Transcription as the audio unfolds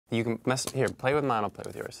You can mess, here, play with mine, I'll play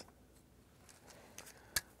with yours.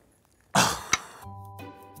 Have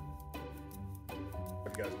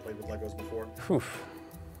you guys played with Legos before? Oof.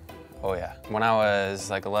 Oh yeah. When I was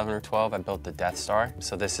like 11 or 12, I built the Death Star.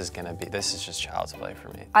 So this is just child's play for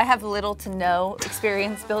me. I have little to no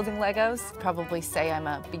experience building Legos. Probably say I'm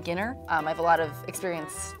a beginner. I have a lot of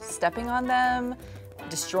experience stepping on them,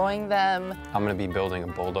 destroying them. I'm gonna be building a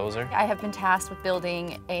bulldozer. I have been tasked with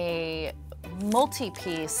building a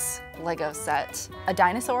multi-piece Lego set. A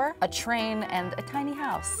dinosaur, a train, and a tiny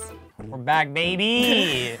house. We're back,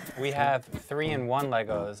 baby! We have 3-in-1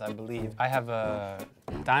 Legos, I believe. I have a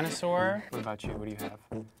dinosaur. What about you? What do you have?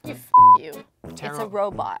 You. It's a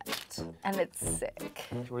robot, and it's sick.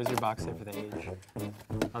 What does your box say for the age?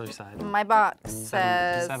 Other side. My box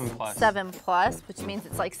says 7+. 7+, which means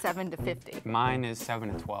it's like 7 to 50. Mine is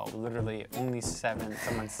 7 to 12. Literally only someone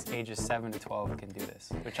ages 7 to 12 can do this,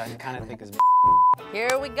 which I kind of think is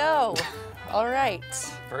Here we go. All right.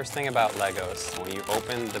 First thing about Legos, when you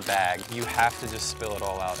open the bag, you have to just spill it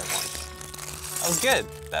all out at once. That was good.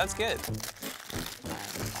 That's good.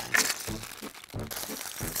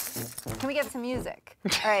 Can we get some music?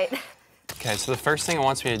 All right. Okay, so the first thing it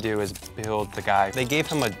wants me to do is build the guy. They gave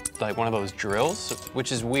him like one of those drills,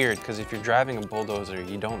 which is weird because if you're driving a bulldozer,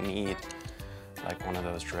 you don't need like one of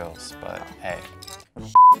those drills, but hey.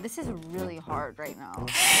 This is really hard right now.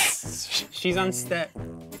 She's on step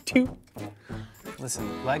 2. Listen,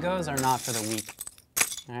 Legos are not for the weak.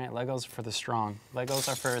 All right, Legos are for the strong. Legos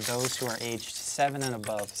are for those who are aged 7 and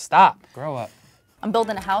above. Stop, grow up. I'm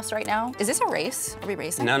building a house right now. Is this a race? Are we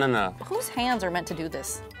racing? No, no, no. Whose hands are meant to do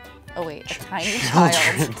this? Oh wait, a tiny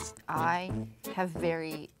child. I have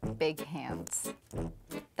very big hands.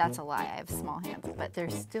 That's a lie, I have small hands, but they're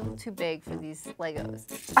still too big for these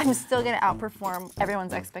Legos. I'm still gonna outperform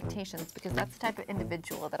everyone's expectations because that's the type of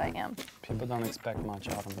individual that I am. People don't expect much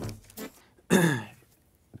out of me.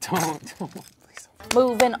 Don't, please don't.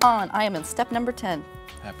 Moving on, I am in step number 10.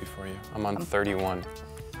 Happy for you. I'm on 31.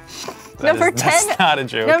 Number 10. That's not a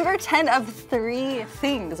joke. Number 10 of 3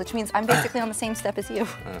 things, which means I'm basically on the same step as you.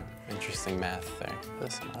 Interesting math there.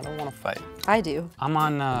 Listen, I don't want to fight. I do. I'm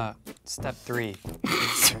on step 3.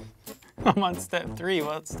 I'm on step 3.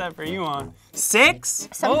 What step are you on? 6?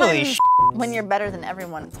 Holy sh**. When you're better than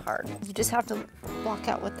everyone, it's hard. You just have to block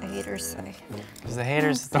out what the haters say. Because the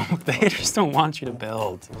haters don't want you to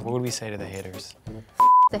build. What would we say to the haters?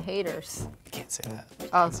 The haters. You can't say that.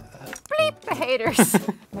 Oh, say that. Bleep the haters.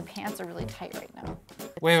 My pants are really tight right now.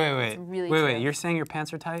 Wait. Really wait. true. You're saying your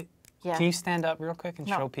pants are tight? Yeah. Can you stand up real quick and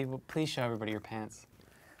No. show people? Please show everybody your pants.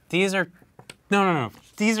 These are, no.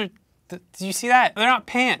 These are, do you see that? They're not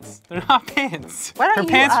pants. They're not pants. Why don't Her you,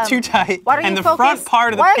 pants are too tight, why don't and you the focus, front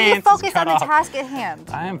part of the why pants don't you focus is cut on the off. task at hand?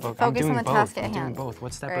 I am focused. Focus I'm doing on the both. task at I'm doing hand. both.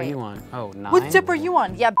 What step Right. are you on? Oh, 9? What step are you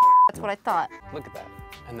on? Yeah, that's what I thought. Look at that.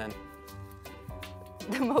 And then.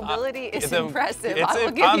 The mobility is It's impressive. it's I will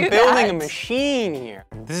a- give I'm you building that. a machine here.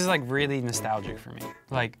 This is like really nostalgic for me.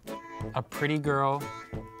 Like a pretty girl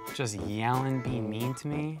just yelling, being mean to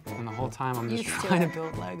me, and the whole time I'm just Used to trying to it.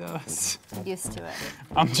 build Legos. Used to it.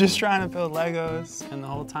 I'm just trying to build Legos, and the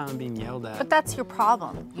whole time I'm being yelled at. But that's your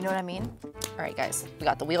problem. You know what I mean? All right, guys, we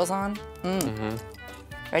got the wheels on.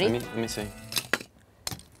 Ready? Let me see.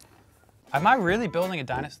 Am I really building a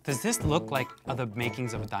dinosaur? Does this look like the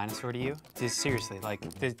makings of a dinosaur to you? Seriously, like,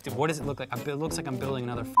 what does it look like? It looks like I'm building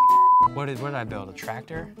another. What did I build? A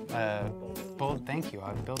tractor? Thank you.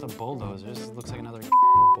 I built a bulldozer. This looks like another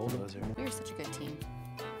bulldozer. You're such a good team.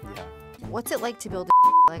 Yeah. What's it like to build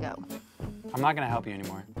a Lego? I'm not gonna help you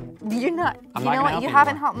anymore. You're not. I'm You not know gonna what? help You you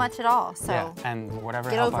haven't anymore. helped much at all. So Yeah, and whatever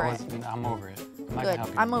Get help over I was, it. I'm over it. I'm not Good. gonna help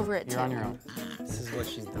you. I'm over it You're too. on your own. This is what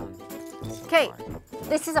she's done. so Okay, far.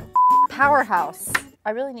 this is a powerhouse.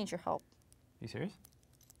 I really need your help. You serious?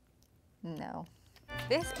 No.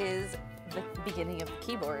 This is the beginning of the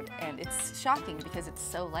keyboard, and it's shocking because it's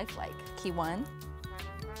so lifelike. Key 1,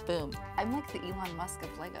 boom. I'm like the Elon Musk of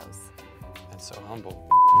Legos. That's so humble.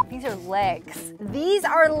 These are legs. These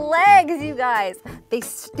are legs, you guys. They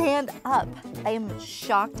stand up. I am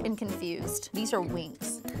shocked and confused. These are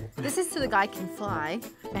wings. This is so the guy can fly,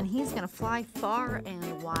 and he's gonna fly far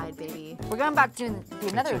and wide, baby. We're going back to do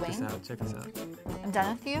another Check wing. this out. Check this out. I'm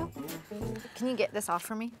done with you. Can you get this off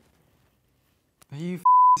for me? Are you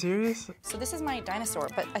serious? So this is my dinosaur,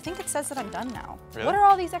 but I think it says that I'm done now. Really? What are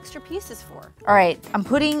all these extra pieces for? All right, I'm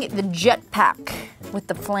putting the jetpack with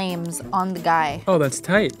the flames on the guy. Oh, that's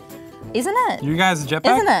tight. Isn't it? You guys a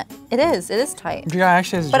jetpack? Isn't it? It is tight. You guy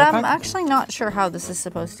actually has a But jetpack? I'm actually not sure how this is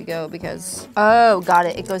supposed to go because, oh, got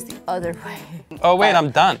it. It goes the other way. Oh wait, I'm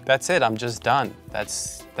done. That's it. I'm just done.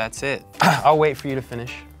 That's it. I'll wait for you to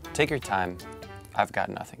finish. Take your time. I've got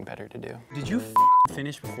nothing better to do. Did you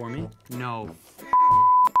finish before me? No.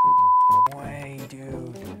 Way,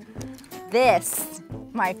 dude. This,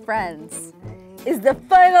 my friends, is the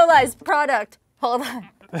finalized product. Hold on.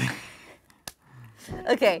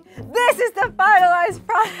 Okay, this is the finalized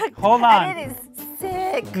product. Hold on. And it is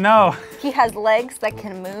sick. No. He has legs that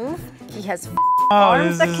can move. He has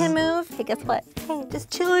arms that can move. Hey, guess what? Hey,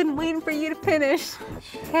 just chilling, waiting for you to finish.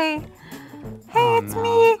 Hey, it's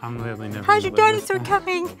me. I'm literally never. How's your dinosaur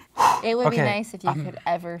coming? It would be Okay, nice if you could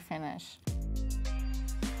ever finish.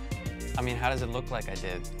 I mean, how does it look like I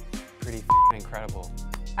did? Pretty incredible.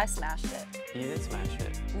 I smashed it. You did smash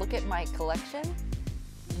it. Look at my collection.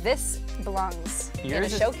 This belongs in a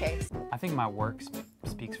Yours is- showcase. I think my work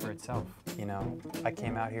speaks for itself. You know, I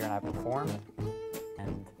came out here and I performed,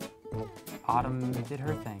 and Autumn did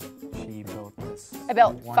her thing. She built this. I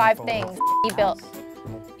built 5 wonderful things. He built.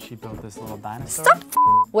 She built this little dinosaur. Stop!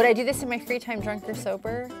 Would I do this in my free time, drunk or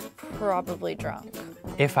sober? Probably drunk.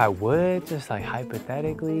 If I would, just like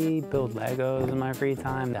hypothetically, build Legos in my free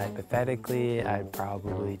time, hypothetically, I'd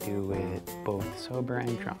probably do it both sober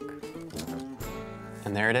and drunk.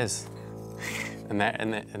 And there it is. And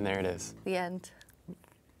there it is. The end.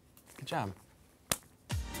 Good job.